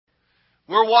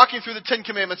We're walking through the Ten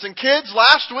Commandments. And kids,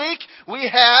 last week we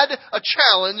had a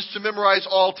challenge to memorize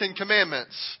all 10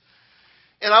 Commandments.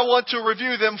 And I want to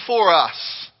review them for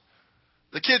us.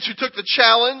 The kids who took the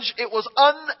challenge, it was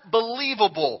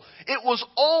unbelievable. It was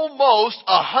almost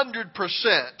 100%,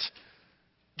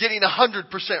 getting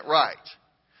 100% right.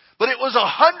 But it was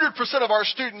 100% of our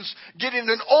students getting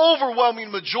an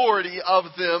overwhelming majority of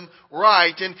them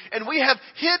right. And we have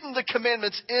hidden the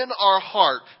commandments in our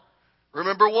heart.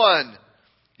 Remember, 1,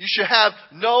 you shall have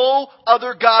no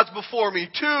other gods before me.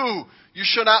 2, you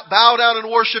shall not bow down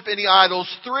and worship any idols.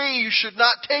 3, you should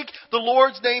not take the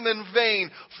Lord's name in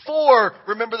vain. 4,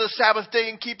 remember the Sabbath day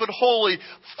and keep it holy.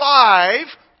 5,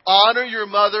 honor your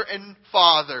mother and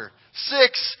father.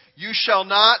 6, you shall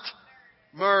not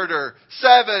murder.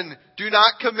 7, do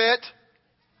not commit.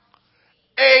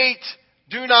 8,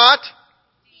 do not.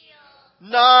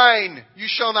 9, you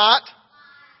shall not.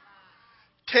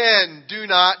 10, do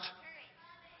not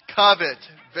covet.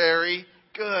 Very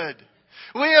good.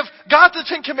 We have got the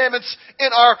 10 Commandments in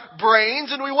our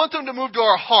brains and we want them to move to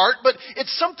our heart, but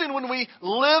it's something when we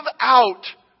live out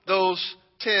those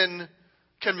 10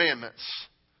 Commandments.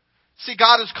 See,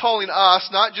 God is calling us,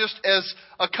 not just as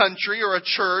a country or a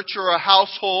church or a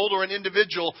household or an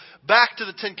individual, back to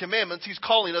the 10 Commandments. He's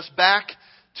calling us back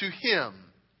to Him.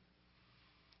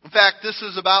 In fact, this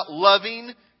is about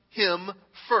loving Him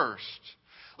first.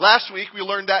 Last week we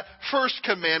learned that first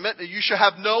commandment, that you shall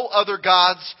have no other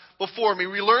gods before me.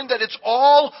 We learned that it's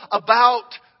all about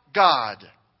God.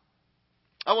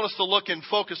 I want us to look and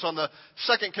focus on the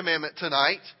second commandment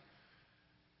tonight.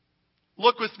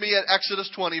 Look with me at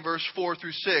Exodus 20, verse 4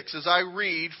 through 6, as I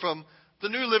read from the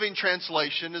New Living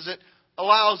Translation, as it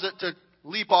allows it to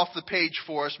leap off the page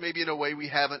for us, maybe in a way we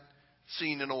haven't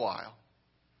seen in a while.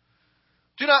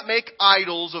 Do not make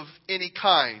idols of any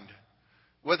kind,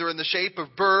 whether in the shape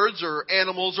of birds or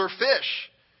animals or fish.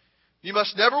 You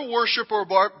must never worship or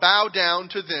bow down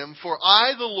to them, for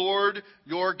I, the Lord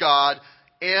your God,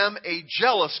 am a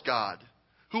jealous God,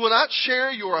 who will not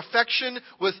share your affection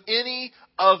with any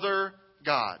other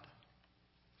God.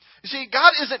 You see,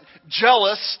 God isn't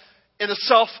jealous in a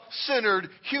self-centered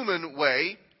human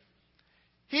way.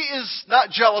 He is not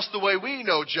jealous the way we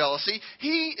know jealousy.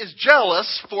 He is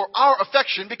jealous for our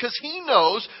affection because He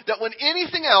knows that when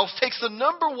anything else takes the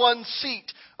number one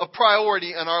seat of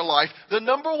priority in our life, the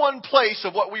number one place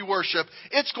of what we worship,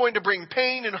 it's going to bring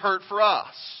pain and hurt for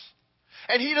us.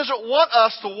 And He doesn't want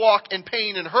us to walk in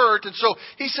pain and hurt. And so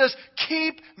He says,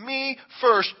 keep me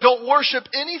first. Don't worship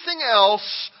anything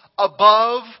else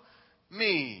above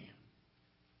me.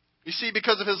 You see,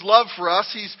 because of His love for us,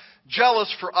 He's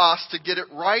jealous for us to get it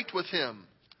right with Him.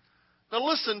 Now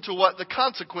listen to what the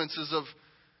consequences of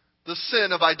the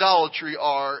sin of idolatry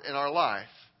are in our life.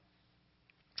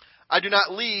 I do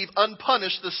not leave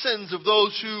unpunished the sins of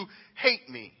those who hate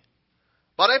me,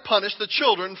 but I punish the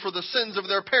children for the sins of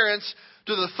their parents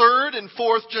to the third and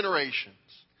fourth generations.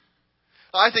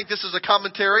 I think this is a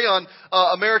commentary on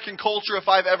American culture if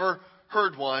I've ever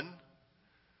heard one.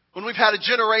 When we've had a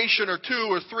generation or 2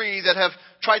 or 3 that have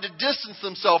tried to distance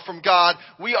themselves from God,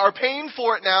 we are paying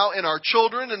for it now in our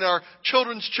children and our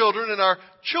children's children and our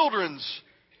children's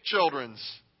children's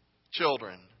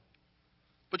children.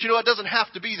 But you know, it doesn't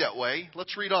have to be that way.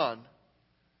 Let's read on.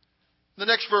 The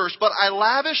next verse, but I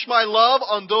lavish my love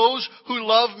on those who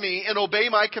love me and obey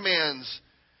my commands,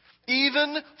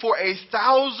 even for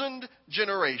 1,000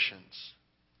 generations.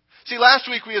 See, last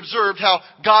week we observed how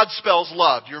God spells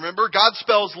love. Do you remember? God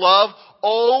spells love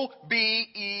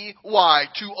O-B-E-Y,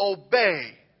 to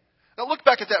obey. Now look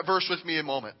back at that verse with me a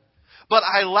moment. But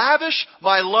I lavish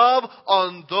my love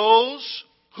on those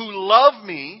who love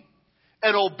me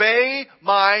and obey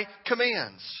my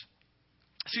commands.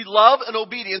 See, love and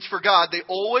obedience for God, they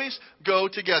always go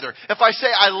together. If I say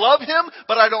I love Him,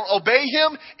 but I don't obey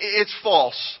Him, it's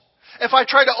false. If I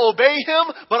try to obey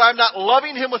Him, but I'm not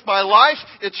loving Him with my life,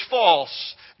 it's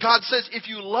false. God says, if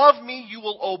you love me, you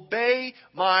will obey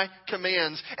my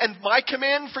commands. And my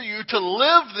command for you to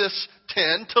live this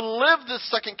 10, to live this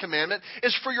second commandment,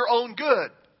 is for your own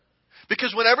good.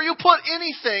 Because whenever you put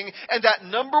anything in that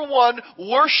number one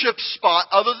worship spot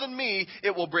other than me,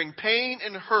 it will bring pain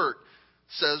and hurt,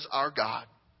 says our God.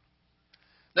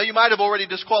 Now you might have already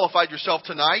disqualified yourself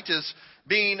tonight as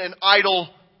being an idol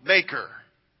maker.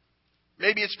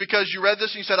 Maybe it's because you read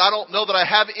this and you said, I don't know that I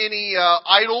have any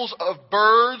idols of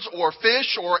birds or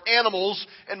fish or animals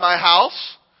in my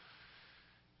house.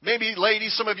 Maybe,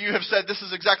 ladies, some of you have said this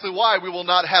is exactly why we will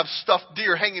not have stuffed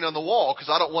deer hanging on the wall,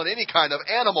 because I don't want any kind of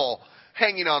animal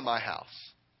hanging on my house.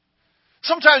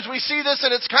 Sometimes we see this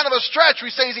and it's kind of a stretch. We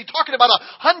say, is he talking about a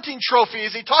hunting trophy?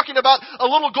 Is he talking about a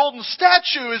little golden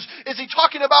statue? Is he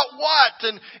talking about what?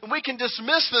 And we can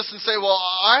dismiss this and say, well,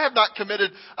 I have not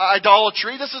committed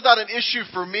idolatry. This is not an issue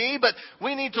for me. But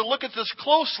we need to look at this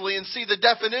closely and see the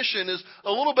definition is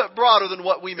a little bit broader than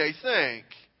what we may think.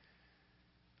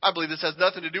 I believe this has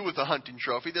nothing to do with a hunting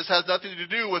trophy. This has nothing to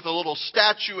do with a little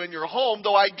statue in your home,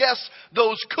 though I guess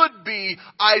those could be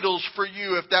idols for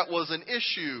you if that was an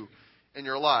issue in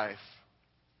your life.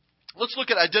 Let's look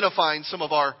at identifying some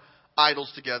of our idols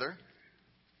together.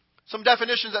 Some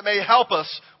definitions that may help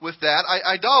us with that.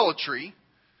 Idolatry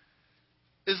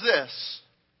is this: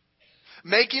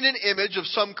 making an image of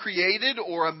some created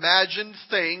or imagined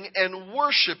thing and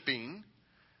worshiping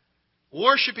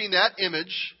that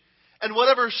image and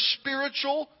whatever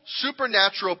spiritual,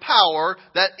 supernatural power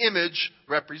that image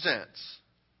represents.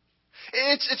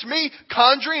 It's me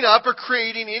conjuring up or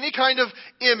creating any kind of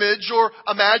image or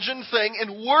imagined thing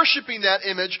and worshiping that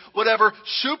image, whatever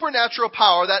supernatural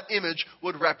power that image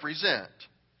would represent.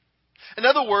 In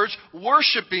other words,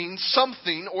 worshiping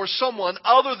something or someone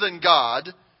other than God,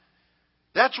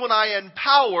 that's when I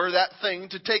empower that thing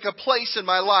to take a place in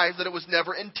my life that it was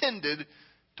never intended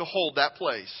to hold that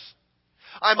place.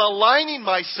 I'm aligning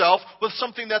myself with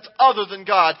something that's other than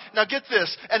God. Now get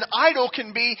this, an idol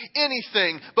can be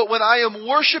anything, but when I am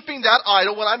worshiping that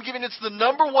idol, when I'm giving it the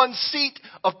number one seat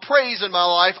of praise in my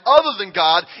life other than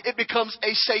God, it becomes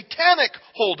a satanic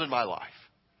hold in my life.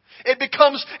 It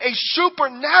becomes a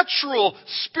supernatural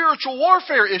spiritual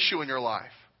warfare issue in your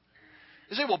life.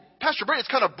 You say, well, Pastor Brady, it's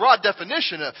kind of broad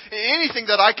definition. Anything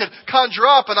that I could conjure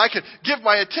up and I could give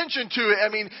my attention to.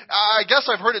 I mean, I guess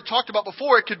I've heard it talked about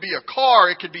before. It could be a car.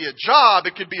 It could be a job.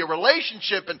 It could be a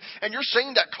relationship. And you're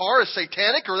saying that car is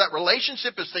satanic or that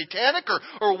relationship is satanic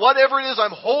or whatever it is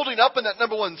I'm holding up in that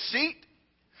number one seat.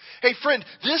 Hey, friend,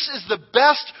 this is the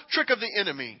best trick of the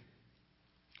enemy.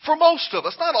 For most of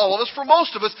us, not all of us, for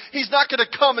most of us, he's not going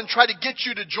to come and try to get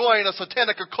you to join a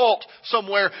satanic occult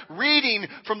somewhere reading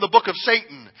from the book of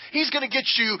Satan. He's going to get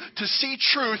you to see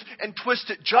truth and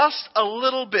twist it just a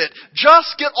little bit.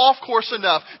 Just get off course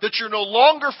enough that you're no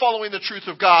longer following the truth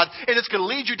of God, and it's going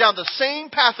to lead you down the same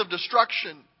path of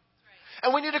destruction.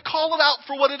 And we need to call it out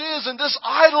for what it is. And this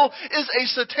idol is a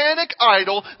satanic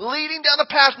idol leading down a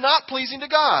path not pleasing to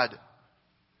God.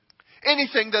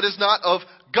 Anything that is not of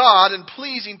God and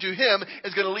pleasing to Him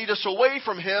is going to lead us away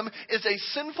from Him is a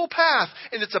sinful path.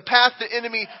 And it's a path the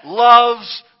enemy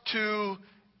loves to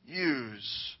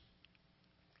use.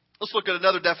 Let's look at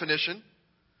another definition.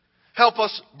 Help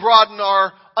us broaden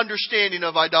our understanding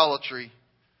of idolatry.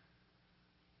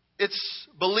 It's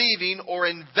believing or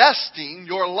investing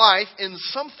your life in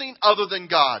something other than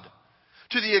God.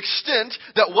 To the extent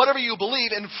that whatever you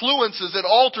believe influences, it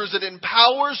alters, it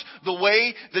empowers the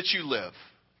way that you live.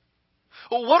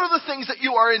 Well, what are the things that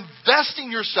you are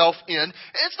investing yourself in?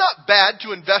 It's not bad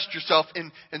to invest yourself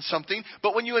in something,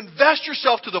 but when you invest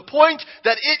yourself to the point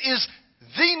that it is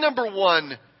the number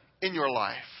one in your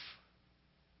life.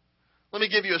 Let me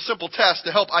give you a simple test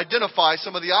to help identify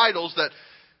some of the idols that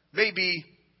may be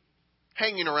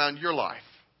hanging around your life.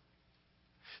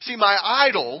 See, my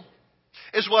idol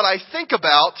is what I think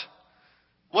about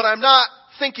when I'm not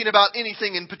thinking about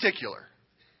anything in particular.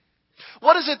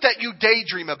 What is it that you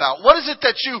daydream about? What is it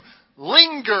that you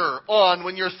linger on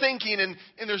when you're thinking and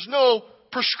there's no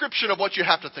prescription of what you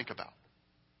have to think about?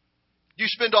 Do you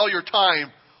spend all your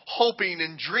time hoping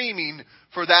and dreaming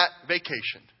for that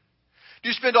vacation? Do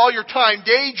you spend all your time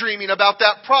daydreaming about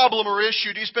that problem or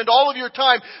issue? Do you spend all of your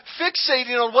time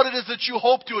fixating on what it is that you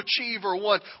hope to achieve or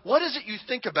want? What is it you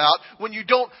think about when you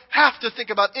don't have to think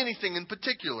about anything in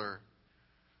particular?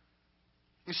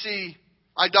 You see,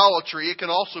 idolatry, it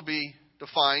can also be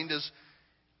defined as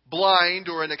blind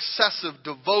or an excessive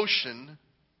devotion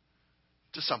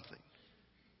to something.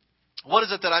 What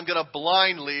is it that I'm going to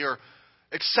blindly or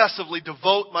excessively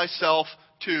devote myself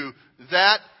to?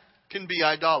 That can be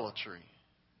idolatry.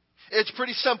 It's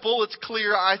pretty simple. It's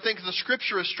clear. I think the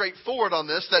Scripture is straightforward on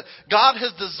this, that God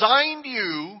has designed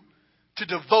you to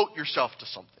devote yourself to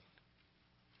something.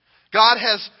 God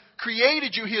has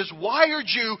created you. He has wired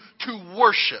you to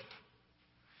worship.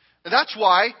 And that's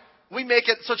why we make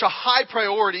it such a high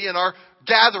priority in our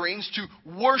gatherings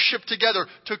to worship together,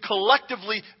 to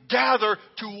collectively gather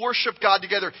to worship God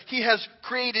together. He has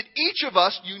created each of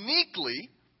us uniquely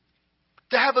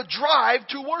to have a drive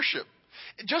to worship.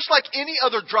 Just like any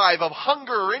other drive of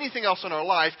hunger or anything else in our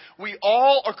life, we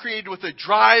all are created with a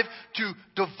drive to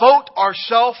devote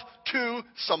ourselves to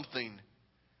something.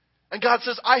 And God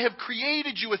says, I have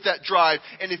created you with that drive.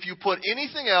 And if you put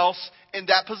anything else in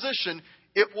that position,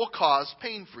 it will cause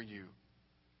pain for you.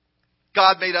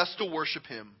 God made us to worship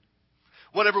Him.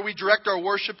 Whenever we direct our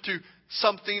worship to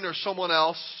something or someone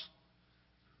else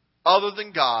other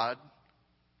than God,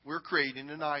 we're creating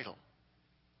an idol.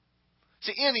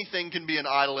 See, anything can be an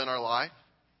idol in our life.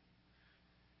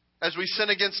 As we sin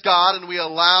against God and we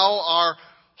allow our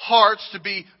hearts to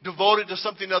be devoted to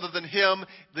something other than Him,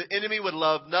 the enemy would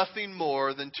love nothing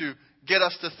more than to get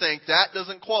us to think that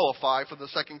doesn't qualify for the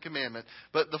second commandment.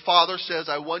 But the Father says,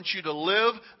 I want you to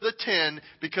live the 10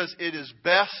 because it is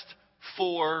best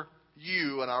for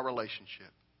you and our relationship.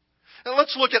 Now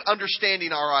let's look at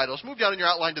understanding our idols. Move down in your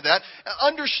outline to that.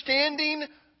 Understanding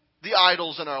the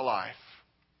idols in our life.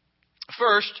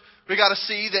 First, we got to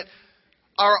see that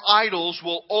our idols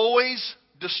will always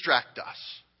distract us.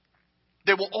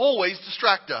 They will always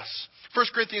distract us. 1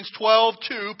 Corinthians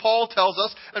 12:2, Paul tells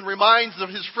us and reminds of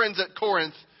his friends at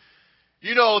Corinth,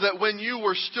 you know that when you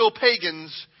were still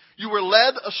pagans, you were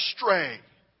led astray.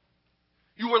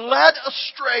 You were led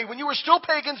astray. When you were still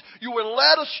pagans, you were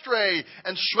led astray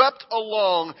and swept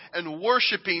along and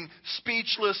worshiping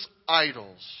speechless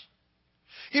idols.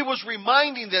 He was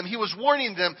reminding them, he was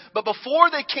warning them, but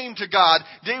before they came to God,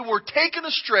 they were taken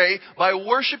astray by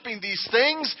worshiping these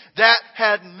things that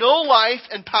had no life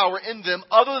and power in them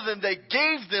other than they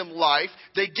gave them life,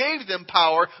 they gave them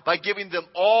power by giving them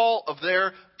all of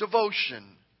their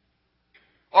devotion.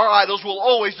 Our idols will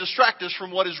always distract us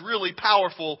from what is really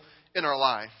powerful in our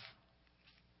life.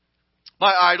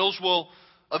 My idols will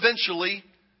eventually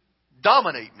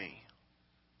dominate me.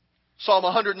 Psalm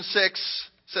 106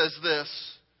 says this,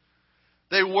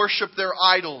 they worship their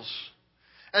idols,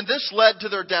 and this led to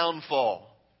their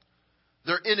downfall.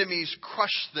 Their enemies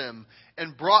crushed them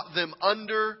and brought them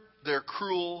under their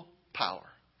cruel power.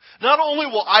 Not only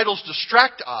will idols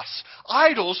distract us,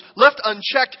 idols left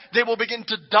unchecked, they will begin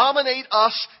to dominate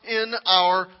us in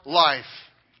our life.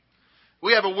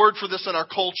 We have a word for this in our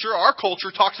culture. Our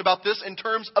culture talks about this in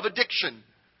terms of addiction.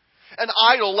 An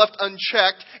idol left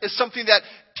unchecked is something that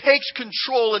takes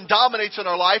control and dominates in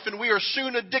our life, and we are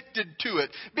soon addicted to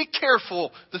it. Be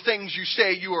careful the things you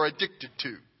say you are addicted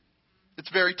to.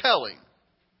 It's very telling.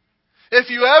 If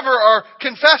you ever are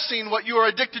confessing what you are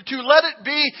addicted to, let it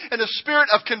be in a spirit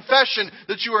of confession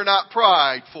that you are not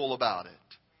prideful about it.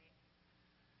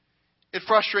 It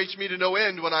frustrates me to no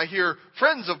end when I hear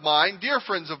friends of mine, dear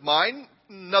friends of mine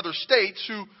in other states,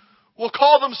 who will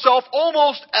call themselves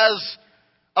almost as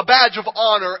a badge of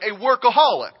honor a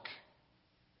workaholic.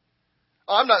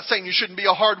 I'm not saying you shouldn't be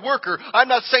a hard worker. I'm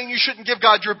not saying you shouldn't give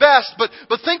God your best, but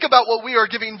think about what we are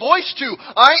giving voice to.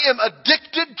 I am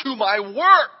addicted to my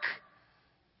work.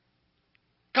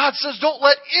 God says, don't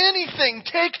let anything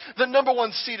take the number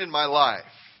one seat in my life.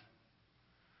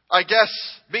 I guess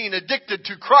being addicted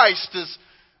to Christ is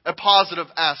a positive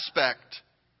aspect.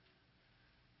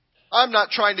 I'm not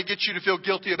trying to get you to feel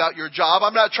guilty about your job.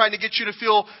 I'm not trying to get you to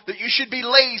feel that you should be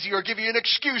lazy or give you an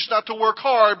excuse not to work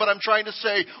hard. But I'm trying to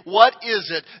say, what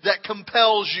is it that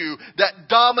compels you, that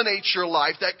dominates your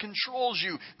life, that controls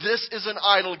you? This is an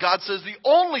idol. God says the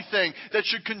only thing that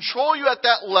should control you at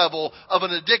that level of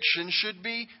an addiction should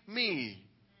be me.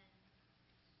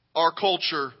 Our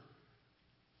culture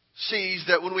sees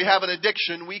that when we have an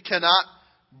addiction, we cannot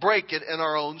break it in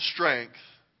our own strength.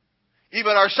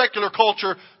 Even our secular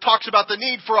culture talks about the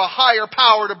need for a higher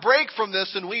power to break from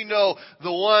this, and we know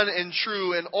the one and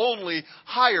true and only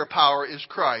higher power is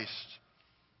Christ.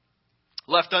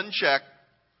 Left unchecked,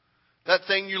 that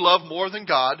thing you love more than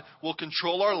God will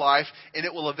control our life, and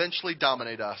it will eventually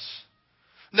dominate us.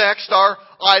 Next, our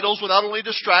idols will not only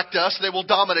distract us, they will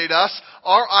dominate us.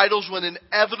 Our idols will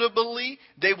inevitably,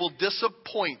 they will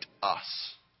disappoint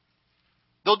us.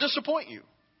 They'll disappoint you.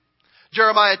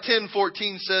 Jeremiah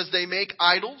 10:14 says they make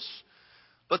idols,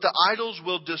 but the idols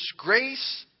will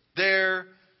disgrace their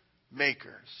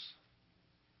makers.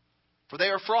 For they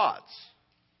are frauds.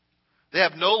 They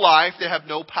have no life, they have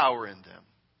no power in them.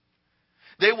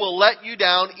 They will let you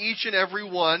down, each and every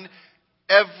one,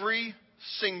 every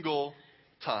single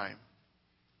time.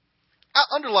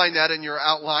 Underline that in your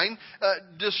outline.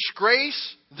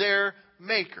 Disgrace their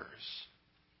makers.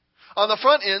 On the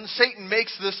front end, Satan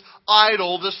makes this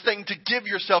idol, this thing to give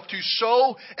yourself to,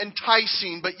 so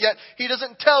enticing, but yet he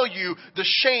doesn't tell you the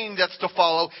shame that's to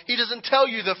follow. He doesn't tell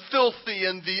you the filthy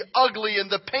and the ugly and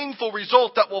the painful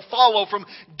result that will follow from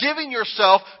giving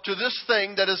yourself to this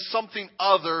thing that is something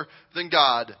other than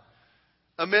God.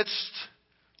 Amidst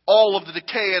all of the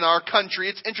decay in our country,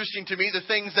 it's interesting to me the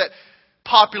things that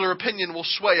popular opinion will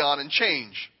sway on and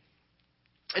change.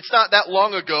 It's not that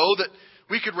long ago that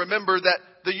we could remember that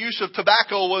the use of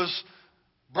tobacco was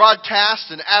broadcast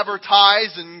and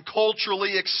advertised and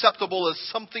culturally acceptable as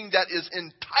something that is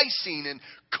enticing and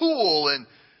cool and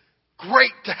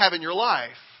great to have in your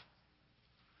life.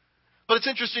 But it's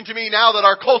interesting to me now that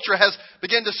our culture has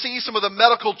begun to see some of the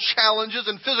medical challenges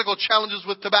and physical challenges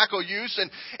with tobacco use.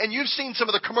 And you've seen some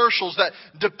of the commercials that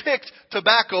depict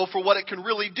tobacco for what it can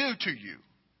really do to you.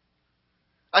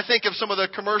 I think of some of the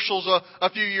commercials a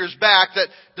few years back that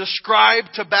describe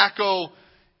tobacco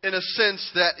in a sense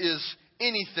that is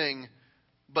anything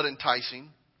but enticing.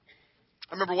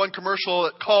 I remember one commercial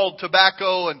that called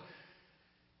tobacco and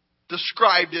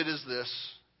described it as this.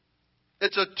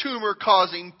 It's a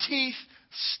tumor-causing,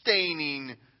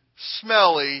 teeth-staining,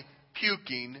 smelly,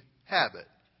 puking habit.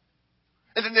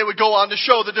 And then they would go on to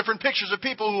show the different pictures of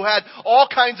people who had all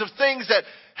kinds of things that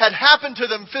had happened to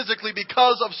them physically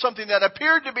because of something that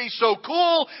appeared to be so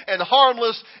cool and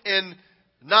harmless and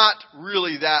not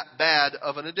really that bad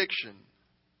of an addiction.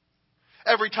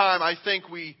 Every time I think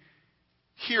we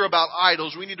hear about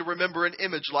idols, we need to remember an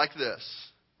image like this.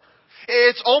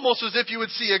 It's almost as if you would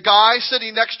see a guy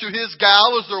sitting next to his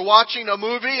gal as they're watching a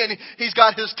movie, and he's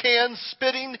got his can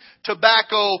spitting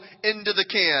tobacco into the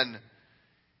can.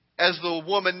 As the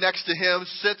woman next to him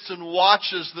sits and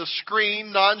watches the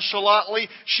screen nonchalantly,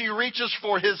 she reaches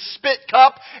for his spit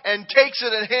cup and takes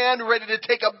it in hand, ready to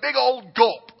take a big old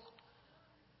gulp.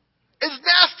 As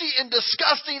nasty and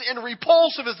disgusting and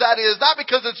repulsive as that is, not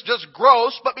because it's just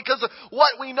gross, but because of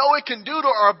what we know it can do to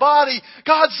our body,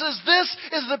 God says this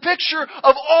is the picture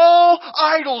of all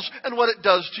idols and what it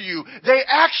does to you. They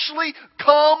actually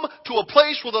come to a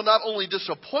place where they'll not only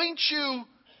disappoint you,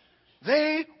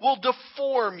 they will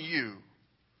deform you.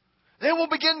 They will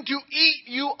begin to eat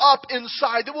you up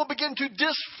inside. They will begin to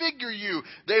disfigure you.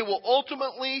 They will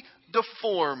ultimately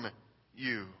deform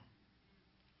you.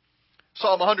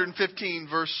 Psalm 115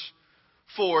 verse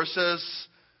 4 says,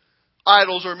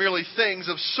 idols are merely things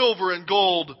of silver and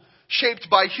gold shaped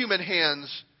by human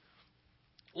hands.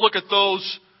 Look at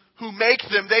those who make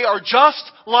them. They are just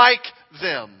like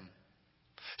them.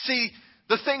 See,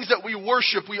 the things that we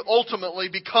worship, we ultimately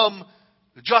become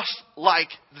just like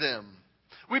them.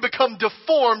 We become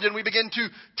deformed and we begin to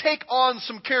take on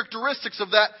some characteristics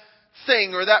of that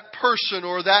thing or that person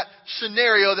or that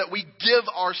scenario that we give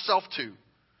ourselves to.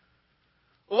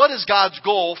 What is God's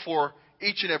goal for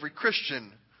each and every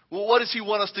Christian? Well, what does He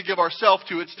want us to give ourselves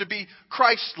to? It's to be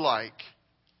Christ-like.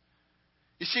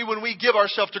 You see, when we give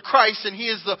ourselves to Christ and He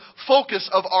is the focus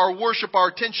of our worship, our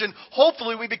attention,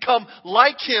 hopefully we become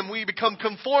like Him. We become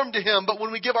conformed to Him. But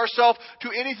when we give ourselves to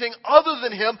anything other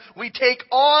than Him, we take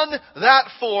on that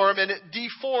form and it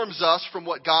deforms us from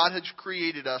what God has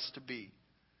created us to be.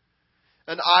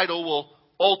 An idol will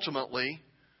ultimately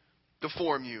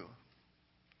deform you.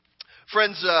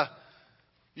 Friends,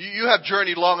 you have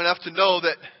journeyed long enough to know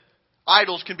that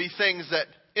idols can be things that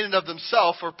in and of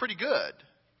themselves are pretty good.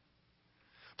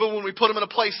 But when we put them in a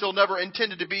place they'll never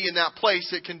intended to be in that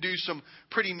place, it can do some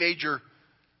pretty major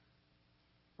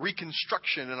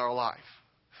reconstruction in our life.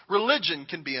 Religion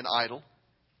can be an idol.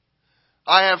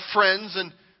 I have friends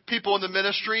and people in the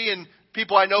ministry and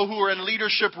people I know who are in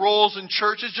leadership roles in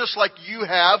churches just like you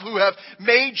have, who have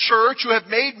made church, who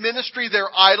have made ministry their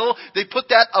idol. They put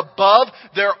that above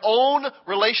their own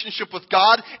relationship with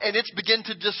God, and it's begin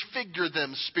to disfigure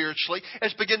them spiritually.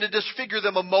 It's begin to disfigure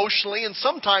them emotionally, and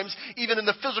sometimes even in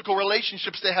the physical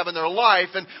relationships they have in their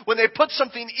life. And when they put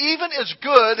something even as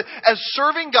good as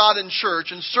serving God in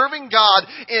church and serving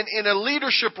God in a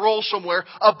leadership role somewhere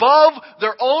above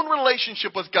their own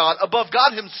relationship with God, above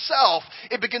God Himself,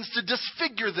 it begins to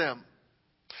disfigure them.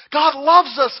 God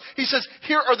loves us. He says,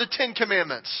 here are the 10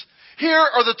 commandments. Here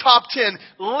are the top 10.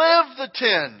 Live the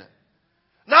 10.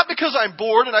 Not because I'm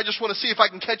bored and I just want to see if I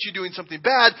can catch you doing something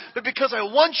bad, but because I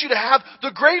want you to have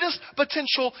the greatest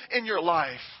potential in your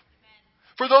life.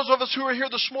 For those of us who are here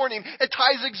this morning, it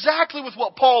ties exactly with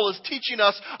what Paul is teaching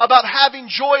us about having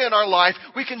joy in our life.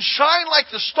 We can shine like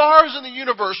the stars in the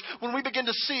universe when we begin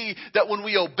to see that when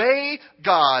we obey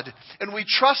God and we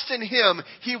trust in Him,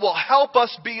 He will help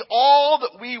us be all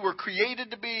that we were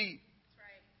created to be.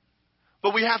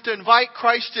 But we have to invite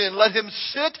Christ in, let Him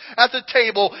sit at the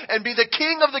table and be the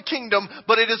King of the kingdom.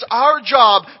 But it is our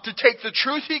job to take the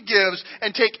truth He gives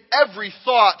and take every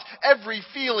thought, every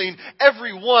feeling,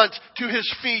 every want to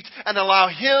His feet and allow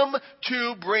Him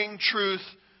to bring truth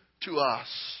to us.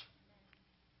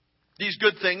 These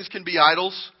good things can be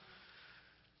idols.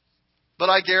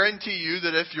 But I guarantee you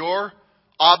that if your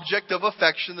object of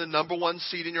affection, the number one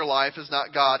seed in your life, is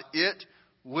not God, it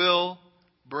will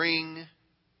bring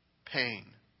pain.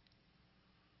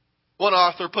 One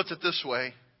author puts it this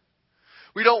way: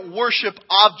 we don't worship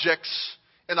objects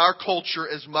in our culture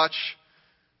as much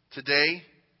today.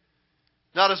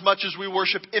 Not as much as we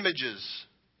worship images.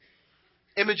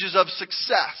 Images of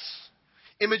success.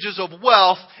 images of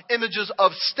wealth, images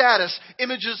of status,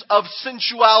 images of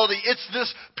sensuality. It's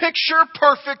this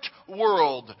picture-perfect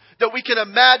world that we can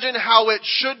imagine how it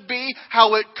should be,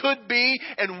 how it could be,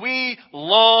 and we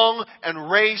long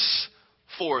and race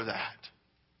for that.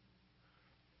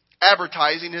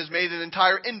 Advertising has made an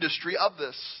entire industry of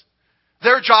this.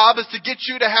 Their job is to get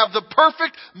you to have the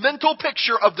perfect mental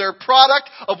picture of their product,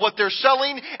 of what they're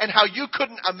selling, and how you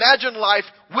couldn't imagine life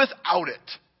without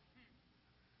it.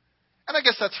 And I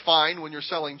guess that's fine when you're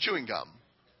selling chewing gum.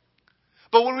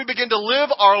 But when we begin to live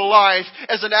our life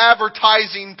as an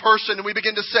advertising person and we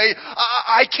begin to say,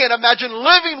 I can't imagine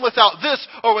living without this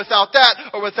or without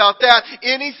that or without that,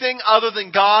 anything other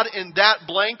than God in that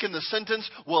blank in the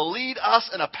sentence will lead us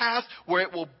in a path where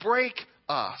it will break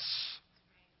us.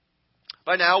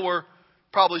 By now we're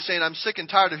probably saying, I'm sick and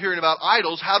tired of hearing about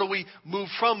idols. How do we move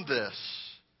from this?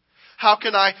 How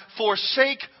can I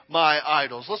forsake my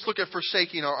idols? Let's look at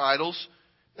forsaking our idols.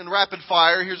 In rapid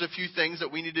fire, here's a few things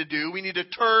that we need to do. We need to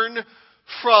turn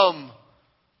from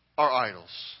our idols.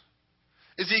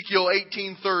 Ezekiel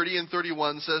 18:30 and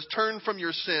 31 says, turn from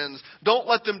your sins. Don't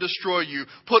let them destroy you.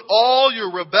 Put all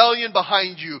your rebellion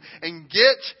behind you and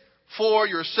get for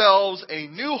yourselves a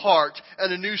new heart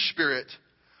and a new spirit.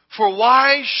 For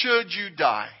why should you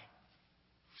die?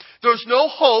 There's no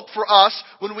hope for us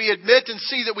when we admit and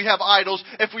see that we have idols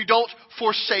if we don't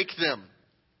forsake them.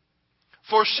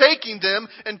 Forsaking them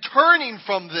and turning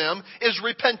from them is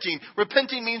repenting.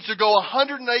 Repenting means to go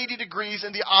 180 degrees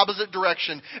in the opposite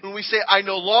direction. And we say, I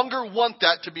no longer want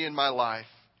that to be in my life.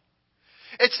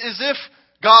 It's as if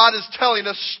God is telling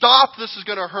us, stop, this is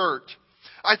going to hurt.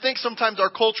 I think sometimes our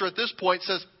culture at this point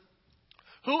says,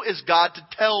 who is God to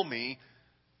tell me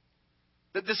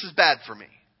that this is bad for me?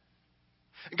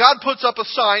 God puts up a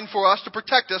sign for us to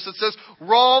protect us that says,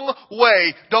 wrong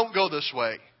way, don't go this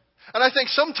way. And I think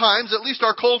sometimes, at least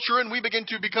our culture, and we begin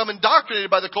to become indoctrinated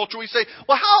by the culture, we say,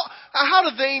 well, how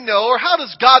do they know, or how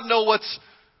does God know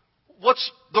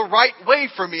what's the right way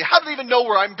for me? How do they even know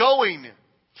where I'm going?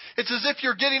 It's as if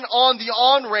you're getting on the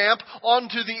on-ramp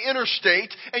onto the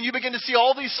interstate, and you begin to see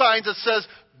all these signs that says,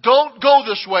 don't go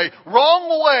this way,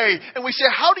 wrong way. And we say,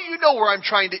 how do you know where I'm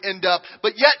trying to end up?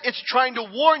 But yet it's trying to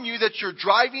warn you that you're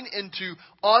driving into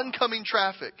oncoming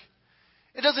traffic.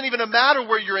 It doesn't even matter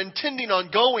where you're intending on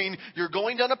going. You're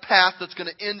going down a path that's going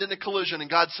to end in a collision. And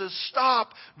God says, stop,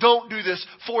 don't do this.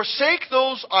 Forsake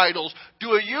those idols.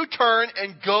 Do a U-turn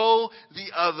and go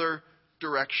the other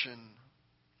direction.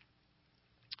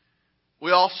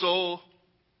 We also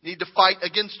need to fight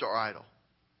against our idol.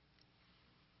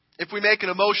 If we make an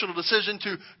emotional decision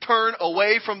to turn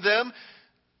away from them,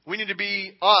 we need to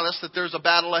be honest that there's a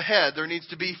battle ahead. There needs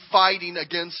to be fighting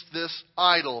against this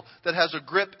idol that has a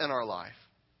grip in our life.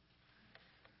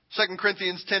 2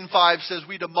 Corinthians 10:5 says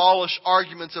we demolish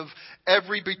arguments of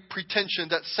every pretension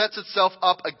that sets itself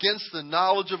up against the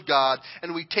knowledge of God,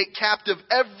 and we take captive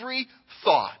every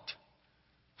thought.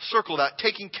 Circle that.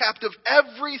 Taking captive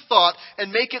every thought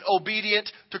and make it obedient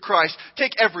to Christ.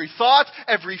 Take every thought,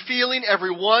 every feeling,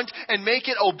 every want, and make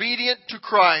it obedient to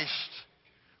Christ.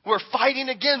 We're fighting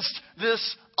against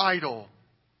this idol.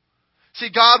 See,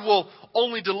 God will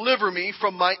only deliver me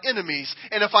from my enemies.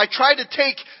 And if I try to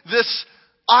take this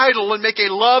idol and make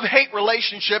a love-hate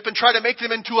relationship and try to make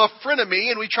them into a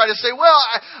frenemy, and we try to say, well,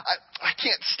 I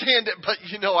can't stand it, but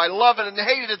I love it and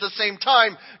hate it at the same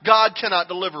time, God cannot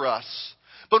deliver us.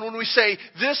 But when we say,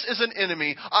 this is an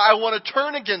enemy, I want to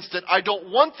turn against it, I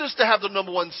don't want this to have the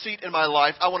number one seat in my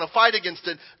life, I want to fight against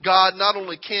it, God not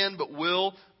only can, but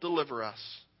will deliver us.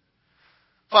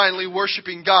 Finally,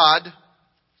 worshiping God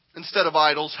instead of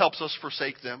idols helps us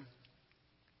forsake them.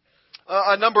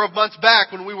 A number of months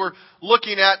back when we were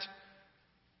looking at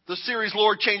the series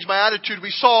Lord Change My Attitude, we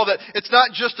saw that it's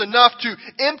not just enough to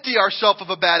empty ourselves of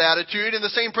a bad attitude. And the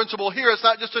same principle here, it's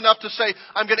not just enough to say,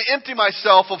 I'm going to empty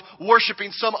myself of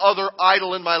worshiping some other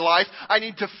idol in my life. I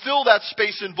need to fill that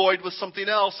space and void with something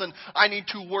else, and I need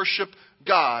to worship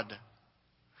God.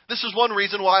 This is one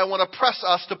reason why I want to press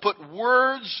us to put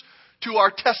words to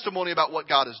our testimony about what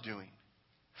God is doing.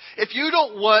 If you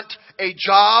don't want a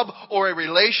job or a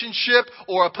relationship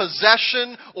or a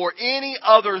possession or any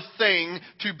other thing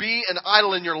to be an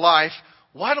idol in your life,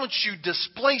 why don't you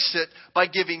displace it by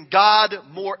giving God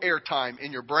more airtime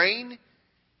in your brain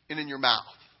and in your mouth?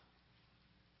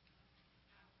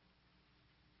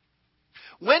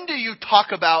 When do you talk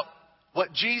about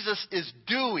what Jesus is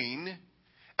doing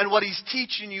and what He's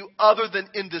teaching you other than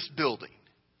in this building?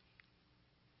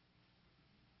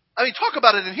 I mean, talk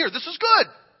about it in here. This is good.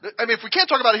 I mean, if we can't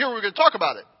talk about it here, we're going to talk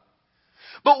about it.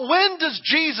 But when does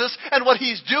Jesus and what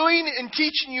He's doing and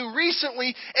teaching you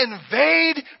recently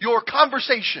invade your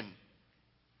conversation?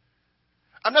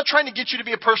 I'm not trying to get you to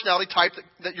be a personality type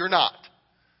that you're not.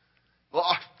 Well,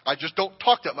 I just don't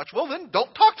talk that much. Well, then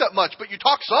don't talk that much, but you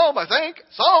talk some, I think.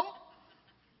 Some.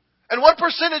 And what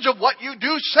percentage of what you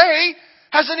do say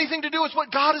has anything to do with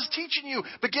what God is teaching you?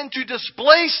 Begin to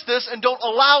displace this and don't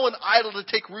allow an idol to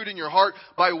take root in your heart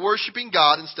by worshiping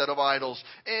God instead of idols.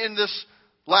 In this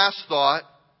last thought,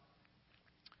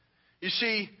 you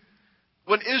see,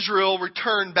 when Israel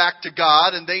returned back to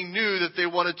God and they knew that they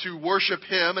wanted to worship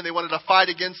Him and they wanted to fight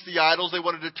against the idols, they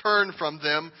wanted to turn from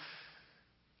them,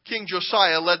 King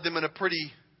Josiah led them in a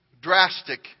pretty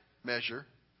drastic measure.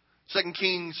 2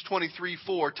 Kings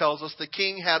 23:4 tells us the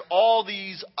king had all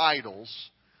these idols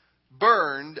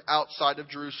burned outside of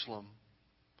Jerusalem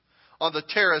on the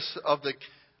terrace of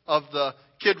the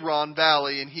Kidron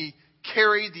Valley, and he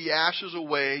carried the ashes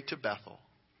away to Bethel.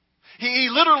 He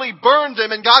literally burned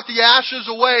them and got the ashes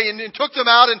away and took them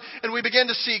out, and we began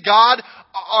to see, God,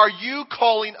 are you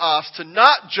calling us to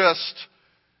not just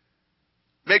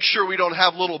make sure we don't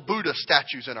have little Buddha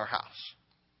statues in our house?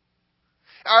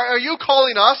 Are you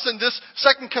calling us in this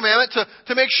second commandment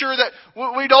to make sure that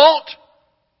we don't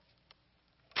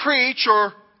preach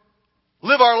or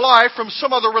live our life from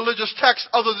some other religious text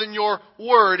other than your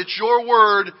word? It's your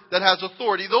word that has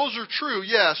authority. Those are true,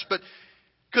 yes, but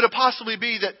could it possibly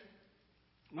be that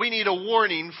we need a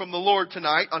warning from the Lord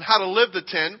tonight on how to live the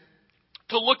 10,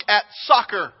 to look at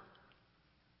soccer,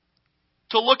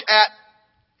 to look at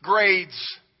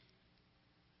grades,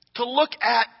 to look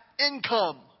at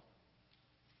income,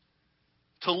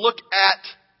 to look at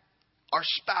our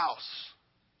spouse,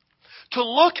 to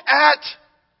look at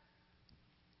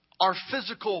our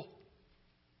physical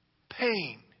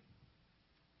pain,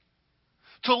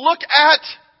 to look at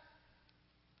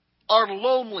our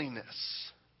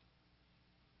loneliness,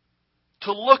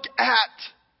 to look at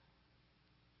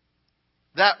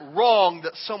that wrong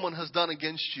that someone has done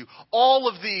against you. All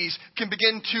of these can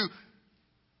begin to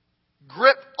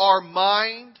grip our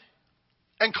mind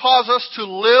and cause us to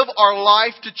live our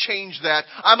life to change that.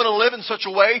 I'm going to live in such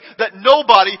a way that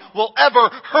nobody will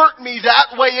ever hurt me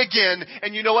that way again.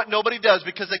 And you know what? Nobody does,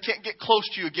 because they can't get close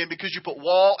to you again, because you put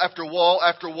wall after wall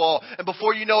after wall. And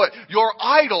before you know it, your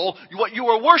idol, what you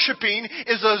are worshiping,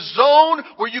 is a zone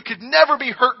where you could never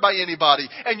be hurt by anybody.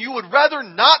 And you would rather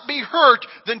not be hurt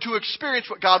than to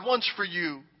experience what God wants for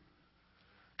you.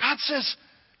 God says,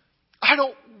 I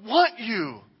don't want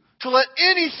you to let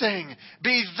anything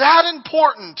be that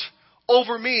important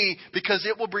over me, because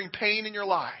it will bring pain in your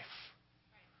life.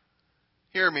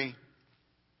 Hear me.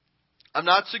 I'm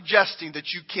not suggesting that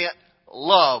you can't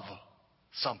love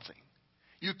something.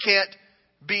 You can't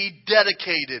be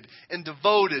dedicated and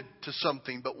devoted to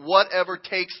something. But whatever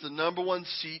takes the number one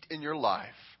seat in your life,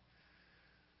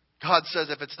 God says,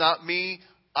 if it's not me,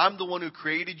 I'm the one who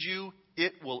created you,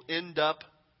 it will end up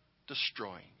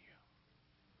destroying you.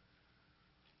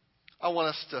 I want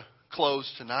us to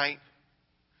close tonight.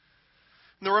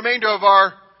 In the remainder of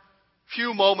our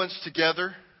few moments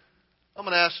together, I'm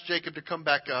going to ask Jacob to come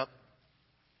back up.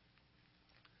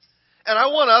 And I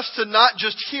want us to not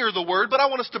just hear the word, but I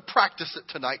want us to practice it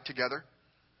tonight together.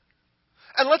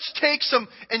 And let's take some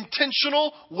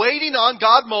intentional waiting on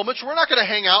God moments. We're not going to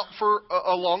hang out for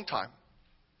a long time.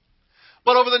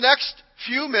 But over the next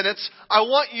few minutes, I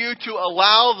want you to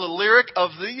allow the lyric of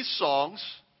these songs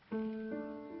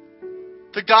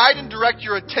to guide and direct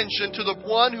your attention to the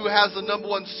one who has the number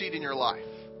one seat in your life.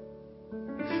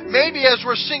 Maybe as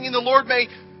we're singing, the Lord may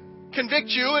convict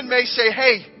you and may say,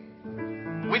 hey,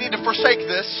 we need to forsake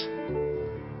this.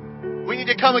 We need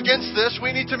to come against this.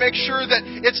 We need to make sure that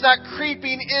it's not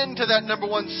creeping into that number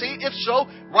one seat. If so,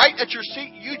 right at your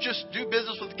seat, you just do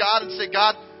business with God and say,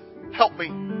 God, help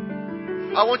me.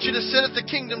 I want you to sit at the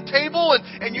kingdom table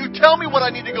and you tell me what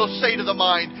I need to go say to the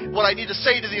mind, what I need to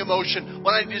say to the emotion,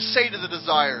 what I need to say to the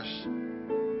desires.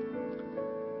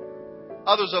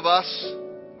 Others of us,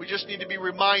 we just need to be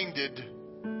reminded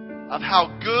of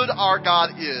how good our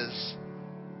God is.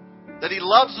 That He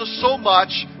loves us so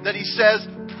much that He says,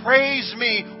 praise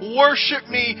me, worship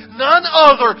me, none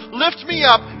other, lift me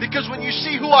up, because when you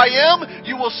see who I am,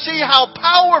 you will see how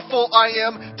powerful I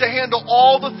am to handle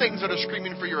all the things that are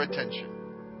screaming for your attention.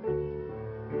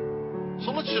 So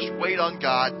let's just wait on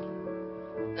God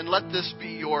and let this be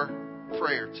your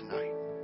prayer tonight.